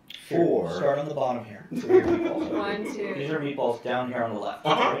 Here, 4. start on the bottom here. For your meatballs. 1, 2. These are meatballs down here on the left.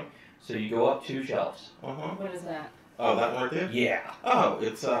 Right? So you go up 2 shelves. What is that? Oh, that one right there? Yeah. Oh,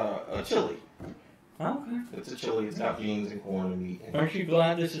 it's a chili. Okay. It's a chili. It's got beans and corn and meat. Aren't you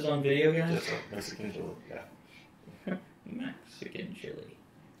glad this is on video, guys? Just a Mexican chili. Yeah. Mexican chili.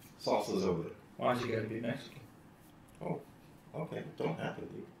 Salsa's over there. Why's it gotta be Mexican? Okay, don't have to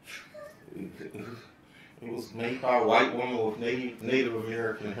be. It was made by a white woman with Native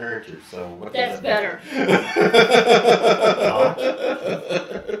American heritage, so what That's better. Oh.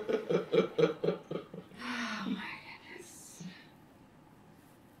 Oh my goodness.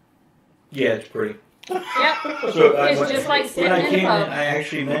 Yeah, it's pretty. Yep. So It's just like when sitting I in a came in, pub. I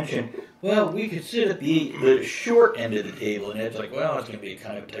actually mentioned, well, we could sit at the short end of the table, and Ed's like, well, it's going to be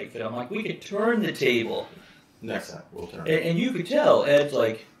kind of a tight fit. I'm like, we could turn the table. Next time, we'll turn. And you could tell, Ed's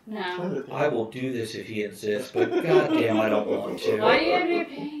like, No. I will do this if he insists, but goddamn, I don't want to. Why do you have to be a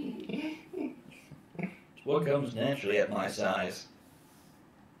pain? It's what comes naturally at my size.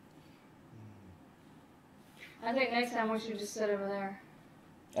 I think next time we should just sit over there.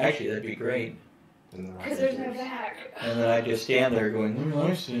 Actually, that'd be great. Because there's no back. And then I just stand there going,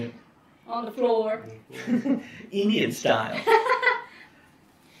 I see. On the floor. Indian style.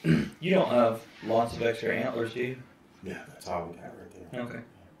 You don't have lots of extra antlers, do you? Yeah, that's all we got right there. Okay.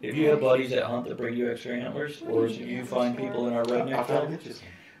 If you have buddies that hunt that bring you extra antlers, or do you find people in our redneck I'll try to town? get you some.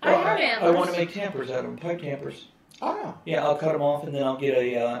 I have I antlers. want to make tampers out of them, pipe tampers. Oh, Yeah, I'll cut them off and then I'll get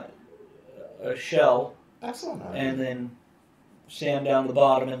a shell excellent. and then sand down the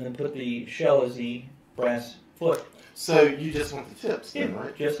bottom and then put the shell as the brass foot. So you just want the tips then,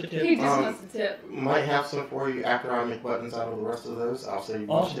 right? Just a He tip. just wants to tip. Might have some for you after I make buttons out of the rest of those. I'll save you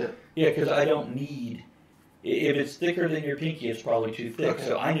Awesome. the tip. Yeah, because I don't need. If it's thicker than your pinky, it's probably too thick. Okay.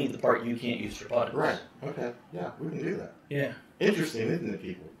 So I need the part you can't use for buttons. Right. Okay. Yeah, we can do that. Yeah. Interesting, isn't it,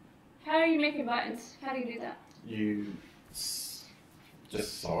 people? How do you make your buttons? How do you do that? You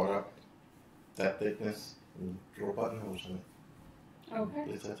just saw it up that thickness and drill a button holes in it.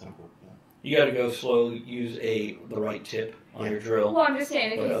 Okay. It's that simple. Yeah. You got to go slow. Use the right tip on your drill, Well, I'm just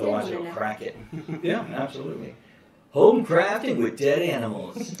saying, if but you otherwise sit it'll in crack it. Yeah, absolutely. Home crafting with dead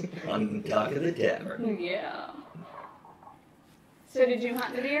animals on top of the tavern. Yeah. So did you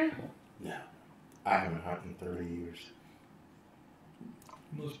hunt the deer? No, I haven't hunted in 30 years.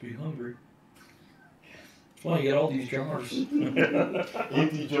 You must be hungry. Well, you got all these jars.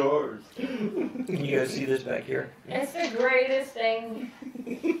 Empty jars. You guys see this back here? It's the greatest thing.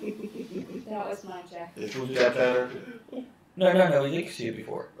 That was my jacket. Is that better? No. You can see it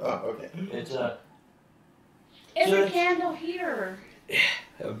before. Oh, okay. It's It's So a it's- candle heater.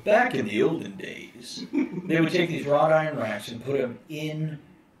 back in the olden days, they would take these wrought iron racks and put them in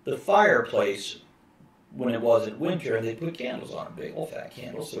the fireplace when it wasn't winter, and they'd put candles on them, big old fat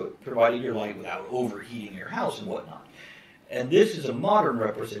candles, so it provided your light without overheating your house and whatnot. And this is a modern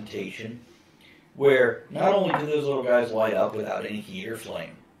representation where not only do those little guys light up without any heat or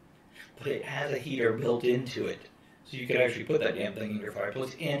flame, but it has a heater built into it. So you could actually put that damn thing in your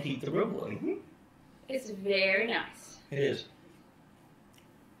fireplace and heat the room a little. It's very nice. It is.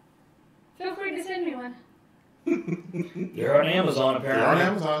 Feel free to send me one. They're on Amazon, They're on apparently.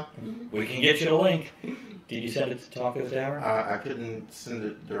 Amazon. We can get you a link. Did you send it to Talk of the Tower? I couldn't send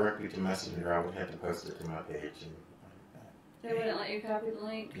it directly to Messenger. I would have to post it to my page. And, They wouldn't let you copy the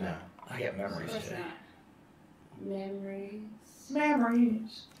link? no. I got Of memories course today. not. Memories.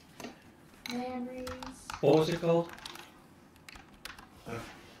 Memories. Memories. What was it called?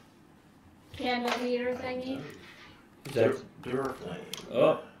 Candle heater thingy. Is that? Duraflame.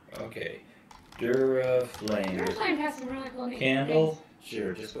 Oh, okay. Duraflame. Duraflame has some really cool Candle.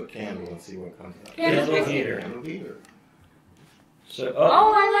 Sure, just put candle and see what comes up. Candle heater. Candle heater. So, things.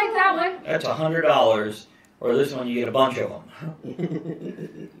 Oh, I like that one. that's $100. Or this one, you get a bunch of them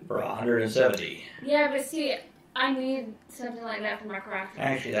for $170. Yeah, but see, I need something like that for my craft.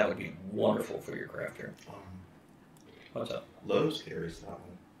 Actually, that would be wonderful for your crafter. What's up? Lowe's carries that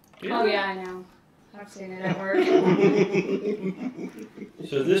one. Oh, yeah, I know. I've seen it at work.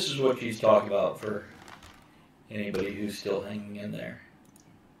 So this is what she's talking about for anybody who's still hanging in there.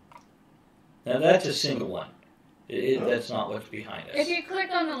 Now that's a single one. That's not what's behind us. If you click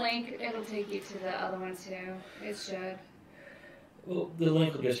on the link, it'll take you to the other one too. It should. Well, the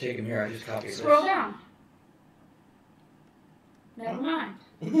link will just take him here. I just copied Scroll this. down. Never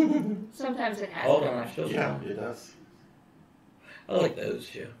mind. Sometimes it has. Hold to. on, I'm still Yeah, scrolling. it does. I like those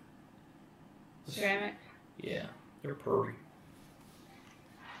too. Ceramic. Yeah, they're pretty.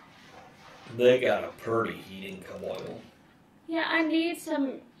 They got a pretty heating coil. Yeah, I need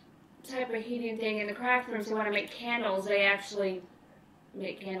some type of heating thing in the craft room, so when I make candles, they actually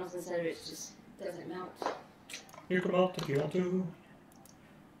make candles instead of it just doesn't melt. You can melt if you want to.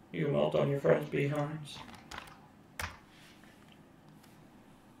 You can melt on your friends' behinds.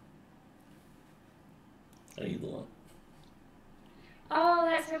 How you doing? Oh,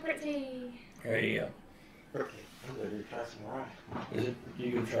 that's so pretty. There you go. Okay, I'm ready to try some rye. Is it?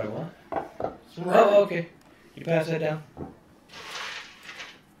 You can try what? Some rye. Oh, okay. You pass that down.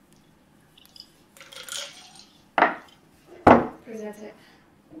 Present it.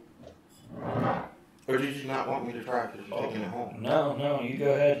 Or did you not want me to try it because you're taking it home? No, you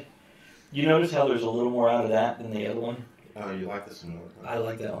go ahead. You notice how there's a little more out of that than the other one? Oh, you like this one more? I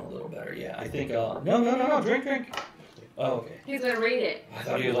like that one a little better, yeah. I think, no, drink. Oh, okay. He's gonna read it. I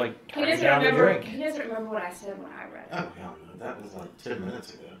thought he was like, He turning doesn't down the remember. drink. He doesn't remember what I said when I read it. Oh, hell no. That was like 10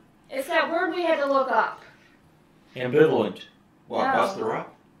 minutes ago. It's that word we had to look up. Ambivalent. What, No. Buster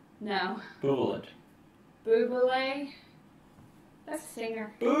Up? No. Boobalent. Boobalay. That's a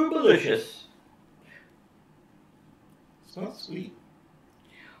singer. Boobalicious. Smells sweet.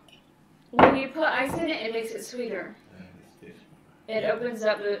 When you put ice in it, it makes it sweeter. It opens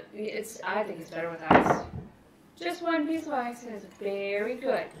up the. I think it's better with ice. Just one piece of ice and it's very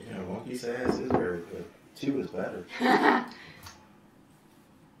good. Yeah, one piece of ice is very good. Two is better. I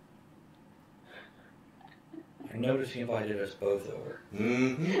noticed he invited us both over.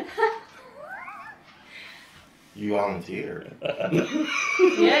 Mm-hmm. You volunteered.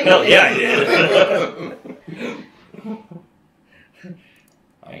 Yeah, Hell yeah, I did.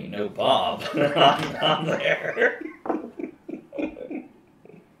 I ain't no Bob. I'm there.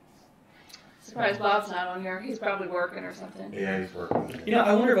 Surprised Bob's not on here. He's probably working or something. Yeah, he's working. You know,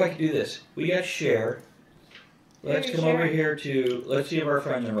 I wonder if I could do this. We got Cher. Let's Hey, come Cher. over here to, let's see if our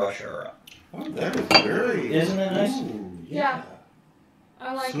friends in Russia are up. Oh, that is very... Isn't that nice? Ooh, Yeah.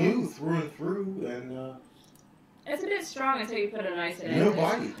 I like Smooth through and through, and it. It's a bit strong until you put an ice in it. no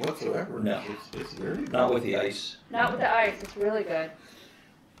bite whatsoever. No. It's very good. Not with the ice. Not with the ice. It's really good.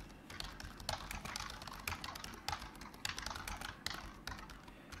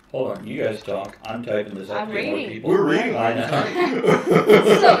 Hold on, you guys talk. I'm typing this up I'm to get more reading. people. We're reading. I know.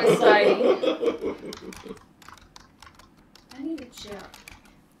 So exciting. I need a chip.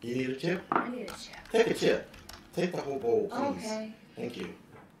 You need a chip? I need a chip. Take a chip. Take the whole bowl, please. Okay. Thank you.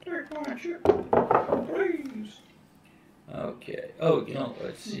 Take my chip, please. Okay. Oh, you know,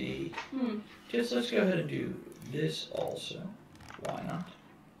 let's see. Just let's go ahead and do this also. Why not?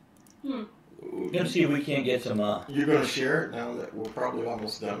 Gonna see if we can't get some. You're gonna share it now that we're probably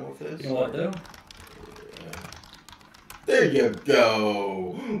almost done with this? You know what though? There you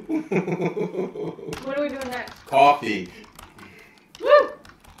go. What are we doing next? Coffee, Woo!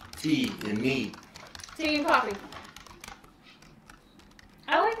 tea, and meat. Tea and coffee.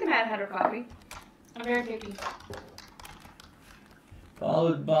 I like the Mad Hatter coffee. I'm very picky.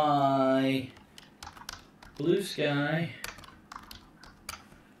 Followed by Blue Sky,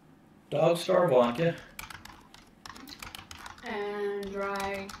 Dog Star Vodka, And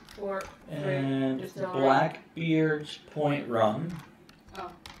dry fork. and Distillery. Blackbeard's Point Rum. Oh.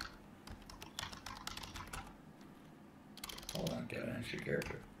 Hold on, got an extra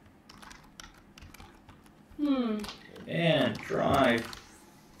character. And Dry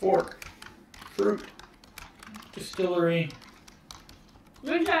Fork Fruit Distillery.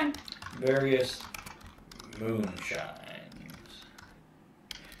 Moonshine. Various moonshines.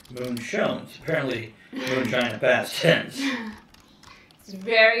 Moonshones. Apparently, moonshine in past tense. It's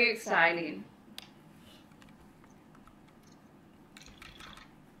very exciting.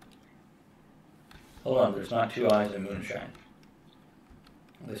 Hold on, there's not two eyes in moonshine.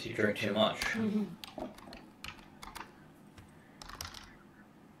 Unless you drink too much.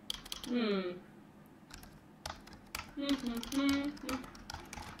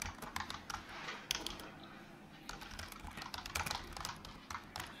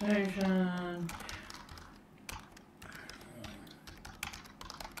 Station.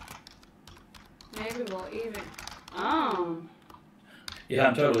 Maybe we'll even. Oh. Yeah,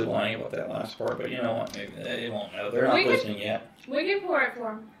 I'm totally lying about that last part, but you know what? Maybe they won't know. They're not listening yet. We can pour it for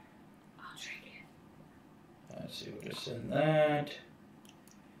them. I'll drink it. Let's see, we'll just send that.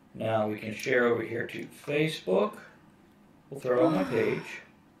 Now we can share over here to Facebook. We'll throw it on my page.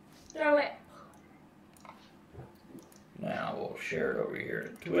 Throw it. Now we'll share it over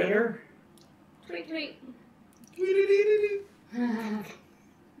here to Twitter. Tweet, tweet.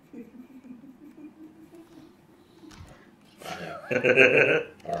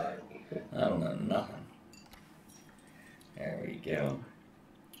 Alright. I don't know nothing. There we go.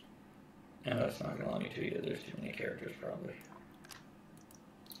 No, that's not going to let me to you. There's too many characters, probably.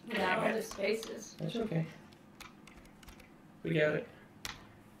 Without all the spaces. That's okay. We got it.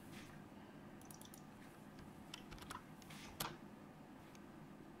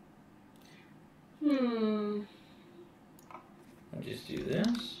 I'll just do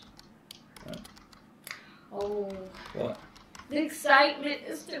this. Oh. What? The excitement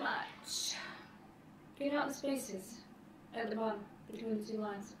is too much. Get out the spaces at the bottom between the two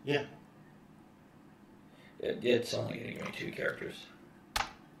lines. Yeah. It's only going to give me 2 characters.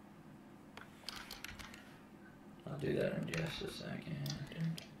 I'll do that in just a second.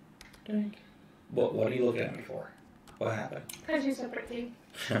 What are you looking at me for? What happened? Because you're so pretty.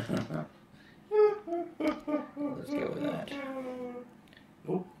 Let's go with that.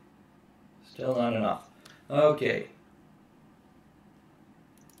 Oop. Still not enough. Okay.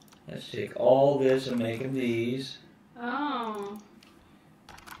 Let's take all this and make them these. Oh.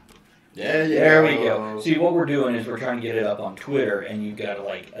 There we go. See, what we're doing is we're trying to get it up on Twitter, and you've got to,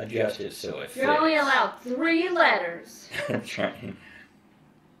 like, adjust it so it fits. You're only allowed 3 letters. That's right.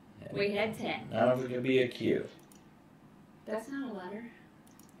 We had 10. None of it can be a Q. That's not a letter.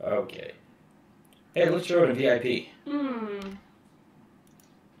 Okay. Hey, let's throw it in VIP.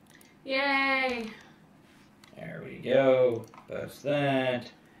 Yay. There we go. That's that.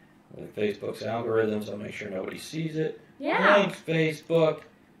 With Facebook's algorithms, I'll make sure nobody sees it. Yeah. Thanks, Facebook.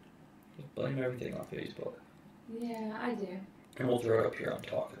 Just blame everything on Facebook. Yeah, I do. And we'll throw it up here on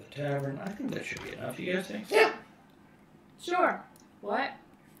Talk of the Tavern. I think that should be enough. You guys think? Yeah. Sure. What?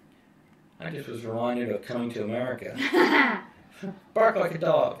 I just was reminded of Coming to America. Bark like a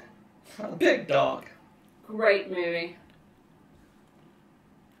dog. A big dog. Great movie.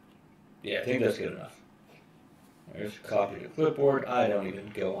 Yeah, I think that's good enough. There's a copy of the clipboard. I don't even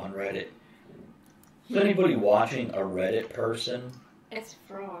go on Reddit. Is anybody watching a Reddit person? It's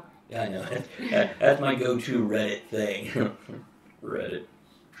Frog. Yeah, I know. That's my go-to Reddit thing. Reddit.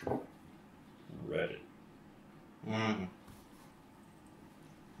 Reddit.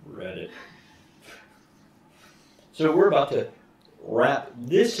 Reddit. So we're about to wrap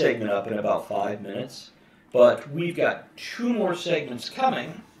this segment up in about 5 minutes, but we've got 2 more segments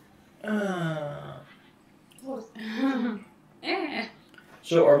coming.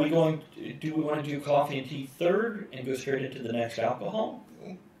 So are we going to, do we want to do coffee and tea third and go straight into the next alcohol?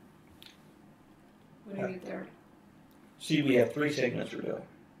 What do you mean third? See, we have 3 segments we're doing.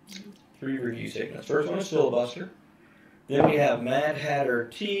 3 review segments. First one is Filibuster. Then we have Mad Hatter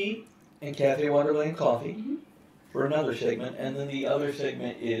Tea and Cafe Wonderland Coffee for another segment. And then the other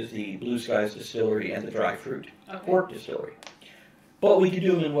segment is the Blue Skies Distillery and the Dry Fruit Pork Distillery. But we could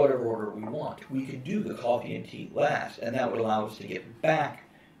do them in whatever order we want. We could do the coffee and tea last, and that would allow us to get back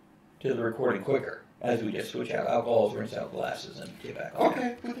to the recording quicker as we just switch out alcohols, rinse out glasses, and get back on.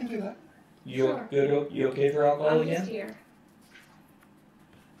 Okay, we can do that. You good? You okay for alcohol I'm again? just here.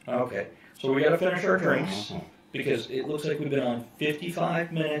 Okay, so we got to finish our drinks because it looks like we've been on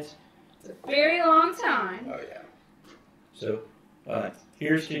 55 minutes. It's a very long time. Oh yeah. So,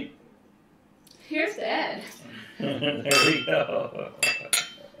 here's to. Here's to Ed. There we go.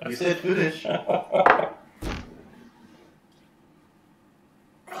 You said finish.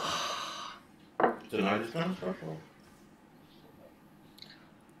 Tonight is kind of special.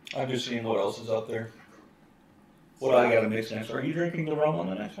 I'm just seeing what else is up there. What I got to mix next? Are you drinking the rum on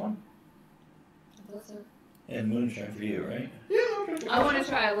the next one? I thought so. And moonshine for you, right? Yeah, okay. I want to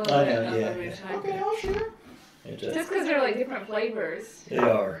try a little I bit know, of yeah, the yeah. moonshine. Okay, I'll share. Just because they're like different flavors. They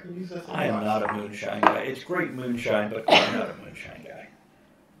are. I am not a moonshine guy. It's great moonshine, but I'm not a moonshine guy.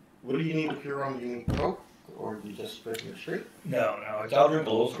 What do you need to cure on? Do you need Coke, or do you just drink it straight? No, I'll drink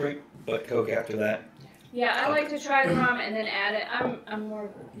a little straight, but Coke after that. Yeah, I like to try the rum and then add it. I'm more,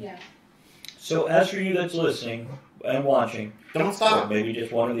 yeah. So as for you that's listening and watching, Don't or stop. maybe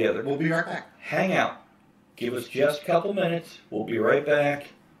just one or the other, We'll be right back. hang out. Give us just a couple minutes. We'll be right back.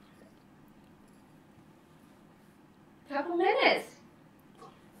 Couple minutes.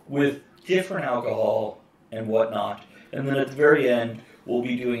 With different alcohol and whatnot. And then at the very end, we'll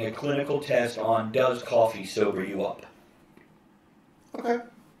be doing a clinical test on does coffee sober you up? Okay.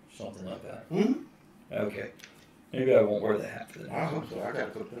 Something like that. Mm-hmm. Okay. Maybe I won't wear the hat for the I next hope one. so. I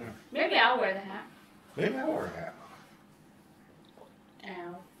gotta cook dinner. Maybe I'll wear the hat. Maybe I'll wear a hat.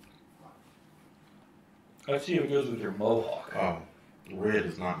 Ow. Let's see if it goes with your mohawk. Oh, red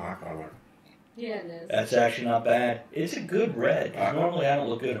is not my color. Yeah, it is. That's actually not bad. It's a good red. Normally I don't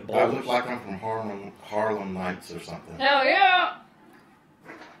look good in I bowls. look like I'm from Harlem Nights or something. Hell yeah!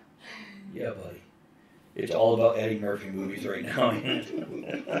 Yeah, buddy. It's all about Eddie Murphy movies right now.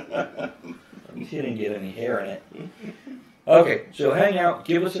 He didn't get any hair in it. Okay, so hang out,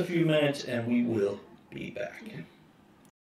 give us a few minutes, and we will be back.